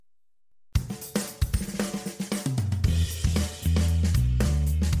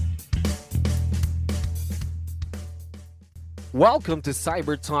Welcome to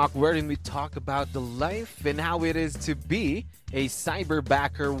Cyber Talk, wherein we talk about the life and how it is to be a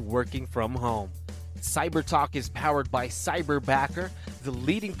cyberbacker working from home. Cyber Talk is powered by Cyberbacker, the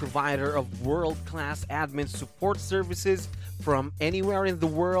leading provider of world class admin support services from anywhere in the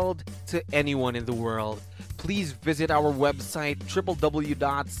world to anyone in the world. Please visit our website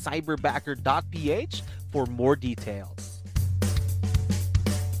www.cyberbacker.ph for more details.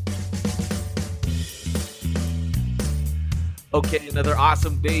 Okay, another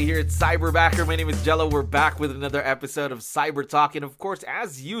awesome day here at Cyberbacker. My name is Jello. We're back with another episode of Cyber Talk. And of course,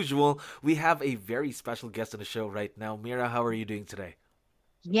 as usual, we have a very special guest on the show right now. Mira, how are you doing today?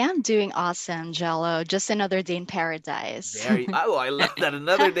 Yeah, I'm doing awesome, Jello. Just another day in paradise. Oh, I love that.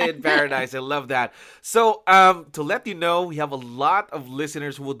 Another day in paradise. I love that. So, to let you know, we have a lot of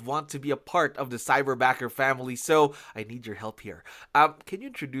listeners who would want to be a part of the Cyberbacker family. So, I need your help here. Can you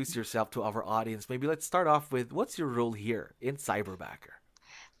introduce yourself to our audience? Maybe let's start off with what's your role here in Cyberbacker?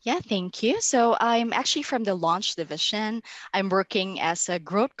 Yeah, thank you. So I'm actually from the launch division. I'm working as a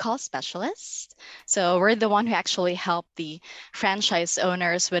growth call specialist. So we're the one who actually help the franchise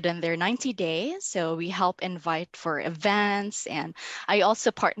owners within their 90 days. So we help invite for events, and I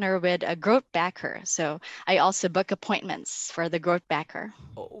also partner with a growth backer. So I also book appointments for the growth backer.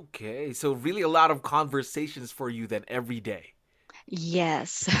 Okay, so really a lot of conversations for you then every day.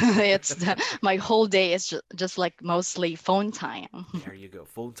 Yes, my whole day is just like mostly phone time. There you go.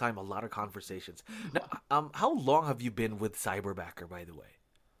 Phone time, a lot of conversations. Now, how long have you been with Cyberbacker, by the way?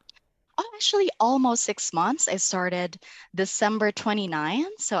 Oh, actually, almost 6 months. I started December 29,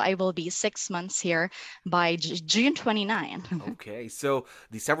 so I will be 6 months here by June 29. Okay, so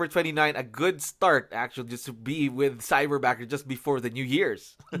December 29, a good start actually just to be with Cyberbacker just before the New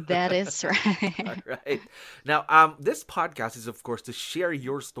Year's. That is All right. right. Now, this podcast is, of course, to share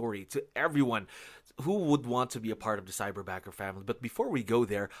your story to everyone who would want to be a part of the Cyberbacker family. But before we go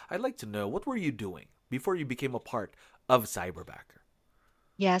there, I'd like to know what were you doing before you became a part of Cyberbacker?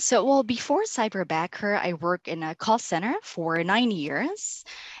 Yeah, so well, before Cyberbacker, I worked in a call center for 9 years.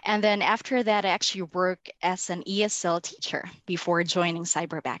 And then after that, I actually worked as an ESL teacher before joining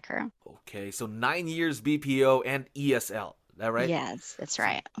Cyberbacker. Okay, so 9 years BPO and ESL. That right? Yes, that's So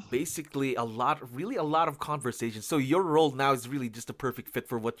right. basically, really a lot of conversation. So your role now is really just a perfect fit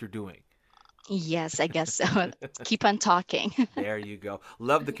for what you're doing. Yes, I guess so. Keep on talking. There you go.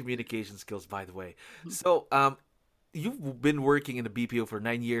 Love the communication skills, by the way. So, you've been working in the BPO for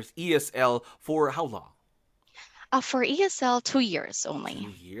 9 years, ESL for how long? For ESL, 2 years Two only.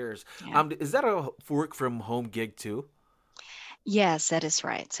 years. Yeah. Is that a work from home gig too? Yes, that is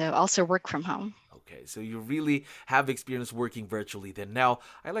right. So also work from home. Okay, so you really have experience working virtually then. Now,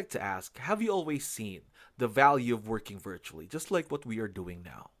 I like to ask, have you always seen the value of working virtually, just like what we are doing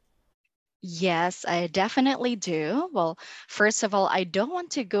now? Yes, I definitely do. Well, first of all, I don't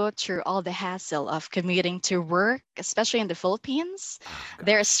want to go through all the hassle of commuting to work, especially in the Philippines. Oh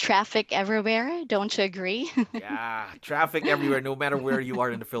There's gosh. traffic everywhere. Don't you agree? Yeah, traffic everywhere, no matter where you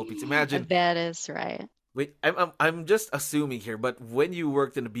are in the Philippines. Imagine. That is right. Wait, I'm just assuming here, but when you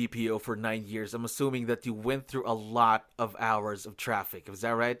worked in a BPO for 9 years, I'm assuming that you went through a lot of hours of traffic. Is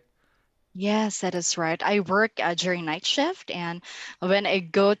that right? Yes, that is right. I work during night shift, and when I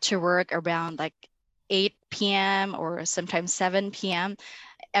go to work around like 8 p.m. or sometimes 7 p.m.,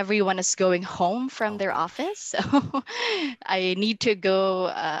 everyone is going home from Oh their gosh. office. So I need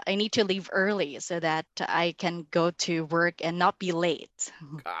to leave early so that I can go to work and not be late.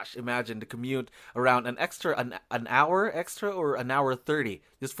 Gosh, imagine the commute around an hour extra or an hour 30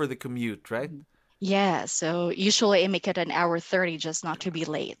 just for the commute, right? Yeah, so usually I make it an hour 30 just not to be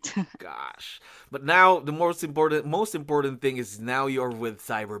late. Gosh. But now the most important thing is now you're with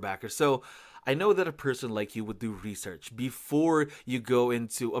Cyberbacker. So I know that a person like you would do research before you go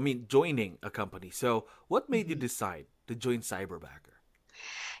into, I mean, joining a company. So what made you Mhm. decide to join Cyberbacker?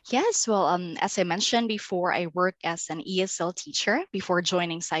 Yes, well, as I mentioned before, I work as an ESL teacher before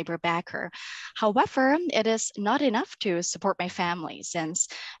joining Cyberbacker. However, it is not enough to support my family since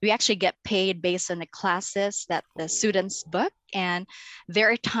we actually get paid based on the classes that the students Oh book, and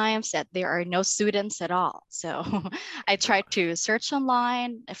there are times that there are no students at all. So I try gosh. to search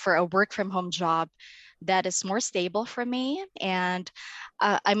online for a work from home job that is more stable for me. And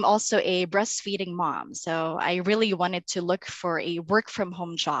I'm also a breastfeeding mom. So I really wanted to look for a work from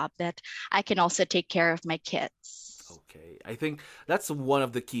home job that I can also take care of my kids. Okay. I think that's one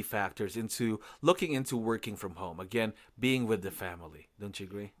of the key factors into looking into working from home. Again, being with the family. Don't you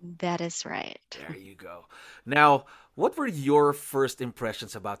agree? That is right. There you go. Now, What were your first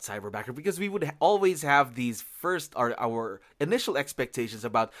impressions about Cyberbacker? Because we would always have these first, or our initial expectations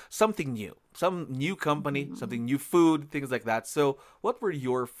about something new, some new company, Mhm. something new food, things like that. So, what were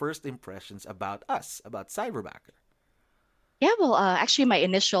your first impressions about us, about Cyberbacker? Yeah, well, actually, my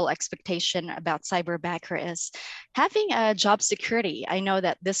initial expectation about Cyberbacker is having a job security. I know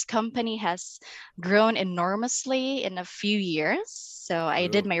that this company has grown enormously in a few years. So I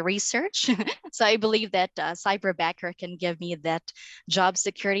did True. my research. So I believe that Cyberbacker can give me that job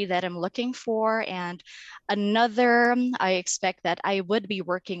security that I'm looking for. And another, I expect that I would be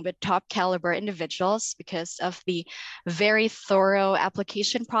working with top caliber individuals because of the very thorough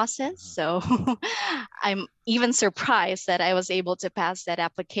application process. Mhm. So I'm even surprised that I was able to pass that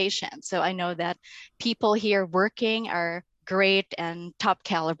application. So I know that people here working are great and top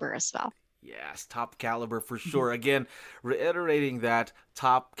caliber as well. Yes, top caliber for Mhm. sure. Again, reiterating that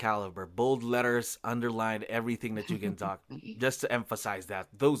top caliber, bold letters, underline everything that you can talk, just to emphasize that,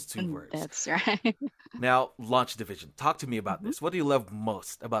 those two And words. that's right. Now, launch division. Talk to me about Mhm. this. What do you love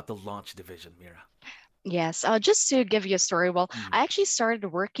most about the launch division, Mira? Yes, just to give you a story, well, Mm. I actually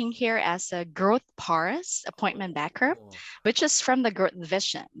started working here as a growth PARS appointment backer, Oh. which is from the growth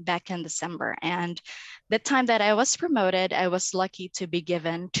division back in December. And the time that I was promoted, I was lucky to be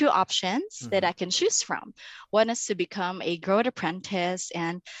given two options that Mm-hmm. I can choose from. One is to become a growth apprentice,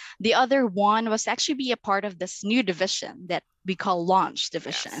 and the other one was actually be a part of this new division that we call launch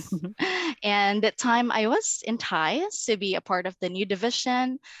division. Yes. And that time I was enticed to be a part of the new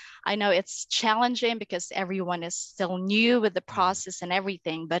division. I know it's challenging because everyone is still new with the Mm-hmm. process and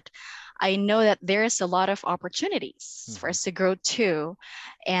everything, but I know that there's a lot of opportunities for Mm-hmm. us to grow too.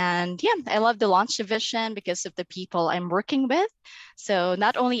 And yeah, I love the launch division because of the people I'm working with. So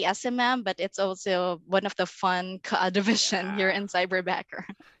not only SMM, but it's also one of the fun division here Yeah. in Cyberbacker.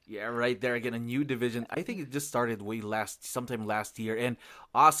 Yeah, right there again, a new division. I think it just started sometime last year, and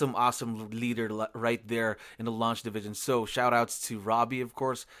awesome, awesome leader right there in the launch division. So shout outs to Robbie, of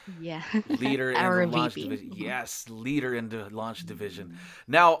course, Yeah, leader in the our launch VP. division. Yes, leader in the launch division. Mhm.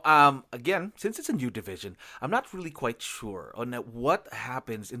 Now, again, since it's a new division, I'm not really quite sure on what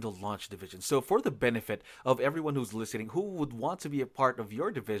happens in the launch division. So, for the benefit of everyone who's listening, who would want to be a part of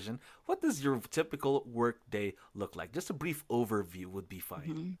your division, what does your typical work day look like? Just a brief overview would be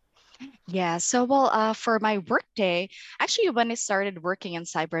fine. Mhm. Yeah, so well, for my workday, actually, when I started working in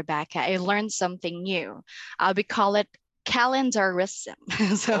Cyberback, I learned something new. We call it calendarism.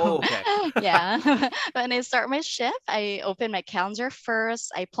 So, Oh, okay. yeah, when I start my shift, I open my calendar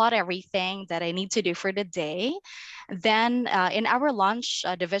first. I plot everything that I need to do for the day. Then, in our launch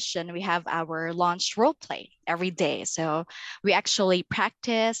division, we have our launch role play every day. So, we actually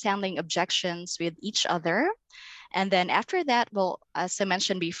practice handling objections with each other, and then after that, well, as I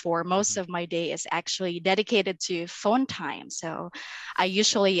mentioned before, most Mhm. of my day is actually dedicated to phone time. So I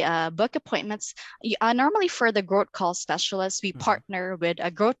usually book appointments. Normally for the growth call specialist, we Mhm. partner with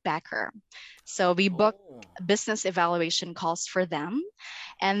a growth backer. So we book Oh. business evaluation calls for them.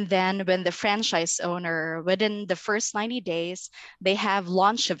 And then when the franchise owner, within the first 90 days, they have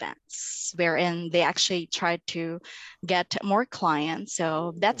launch events wherein they actually try to get more clients.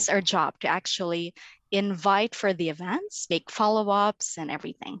 So Oh. that's our job to actually invite for the events, make follow-ups and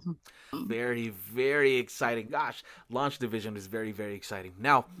everything. Very, very exciting. Gosh, launch division is very, very exciting.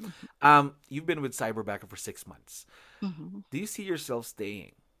 Now, you've been with Cyberbacker for 6 months. Mhm. Do you see yourself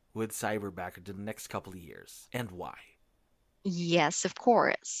staying with Cyberbacker the next couple of years, and why? Yes, of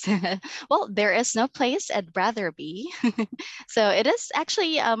course. Well, there is no place I'd rather be. So it is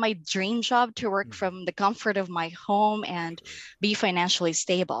actually my dream job to work Mhm. from the comfort of my home and True. be financially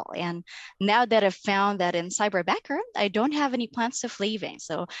stable. And now that I've found that in Cyberbacker, I don't have any plans of leaving.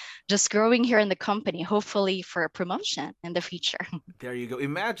 So just growing here in the company, hopefully for a promotion in the future. There you go.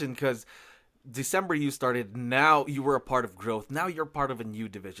 Imagine, because December you started, now you were a part of growth. Now you're part of a new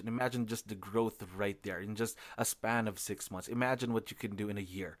division. Imagine just the growth right there in just a span of 6 months. Imagine what you can do in a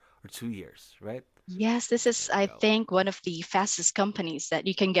year or 2 years, right? Yes, this is, There you I go. think, one of the fastest companies that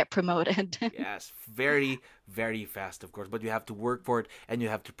you can get promoted. Yes, very, very fast, of course, but you have to work for it and you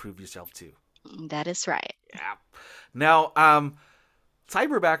have to prove yourself too. That is right. Yeah. Now,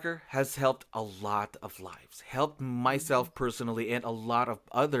 Cyberbacker has helped a lot of lives, helped Mhm. myself personally and a lot of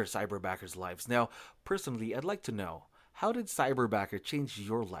other Cyberbackers' lives. Now, personally, I'd like to know, how did Cyberbacker change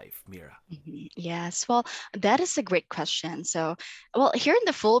your life, Mira? Yes, well, that is a great question. So, well, here in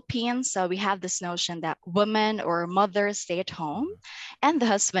the Philippines, we have this notion that women or mothers stay at home Mhm. and the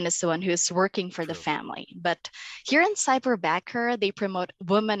husband is the one who is working for the True. family. But here in Cyberbacker, they promote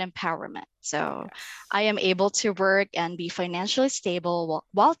women empowerment. So Yes. I am able to work and be financially stable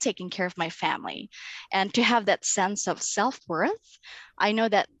while taking care of my family. And to have that sense of self-worth, I know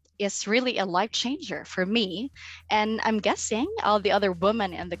that is really a life changer for me, and I'm guessing all the other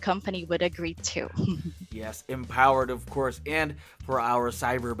women in the company would agree too. Yes, empowered, of course, and for our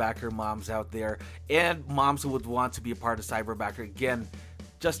Cyberbacker moms out there, and moms who would want to be a part of Cyberbacker, again,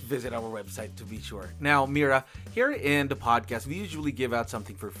 just visit our website to be sure. Now, Mira, here in the podcast, we usually give out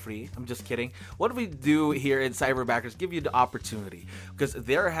something for free. I'm just kidding. What we do here in Cyberbackers, give you the opportunity, because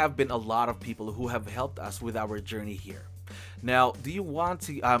there have been a lot of people who have helped us with our journey here. Now, do you want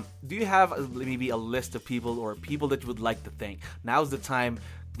to? Do you have maybe a list of people or people that you would like to thank? Now's the time.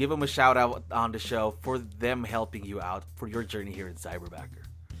 Give them a shout out on the show for them helping you out for your journey here in Cyberbacker.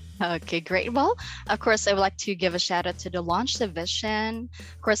 Okay, great. Well, of course, I would like to give a shout out to the launch division,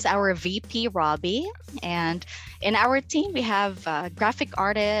 of course, our VP, Robbie. And in our team, we have graphic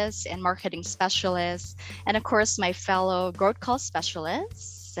artists and marketing specialists, and of course, my fellow growth call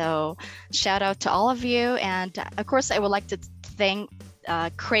specialists. So, shout out to all of you. And of course, I would like to thank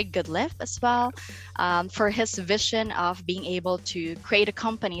Craig Goodliff as well for his vision of being able to create a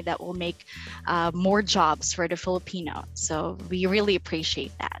company that will make more jobs for the Filipino. So we really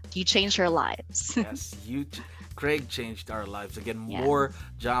appreciate that. You changed our lives. Yes, Craig changed our lives again. Yeah. More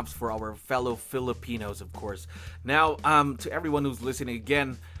jobs for our fellow Filipinos, of course. Now, to everyone who's listening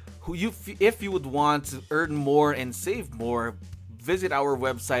again, if you would want to earn more and save more, visit our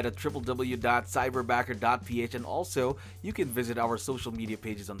website at www.cyberbacker.ph, and also you can visit our social media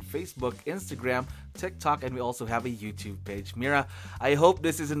pages on Facebook, Instagram, TikTok, and we also have a YouTube page. Mira, I hope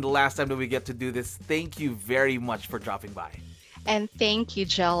this isn't the last time that we get to do this. Thank you very much for dropping by. And thank you,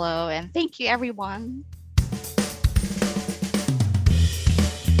 Jello. And thank you, everyone.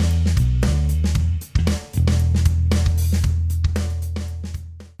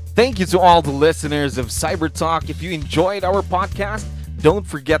 Thank you to all the listeners of Cyber Talk. If you enjoyed our podcast, don't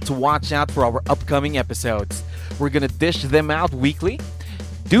forget to watch out for our upcoming episodes. We're going to dish them out weekly.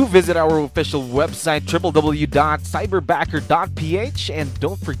 Do visit our official website, www.cyberbacker.ph, and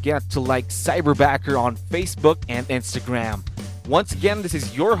don't forget to like Cyberbacker on Facebook and Instagram. Once again, this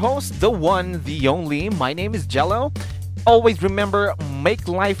is your host, the one, the only. My name is Jello. Always remember, make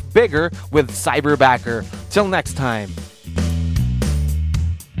life bigger with Cyberbacker. Till next time.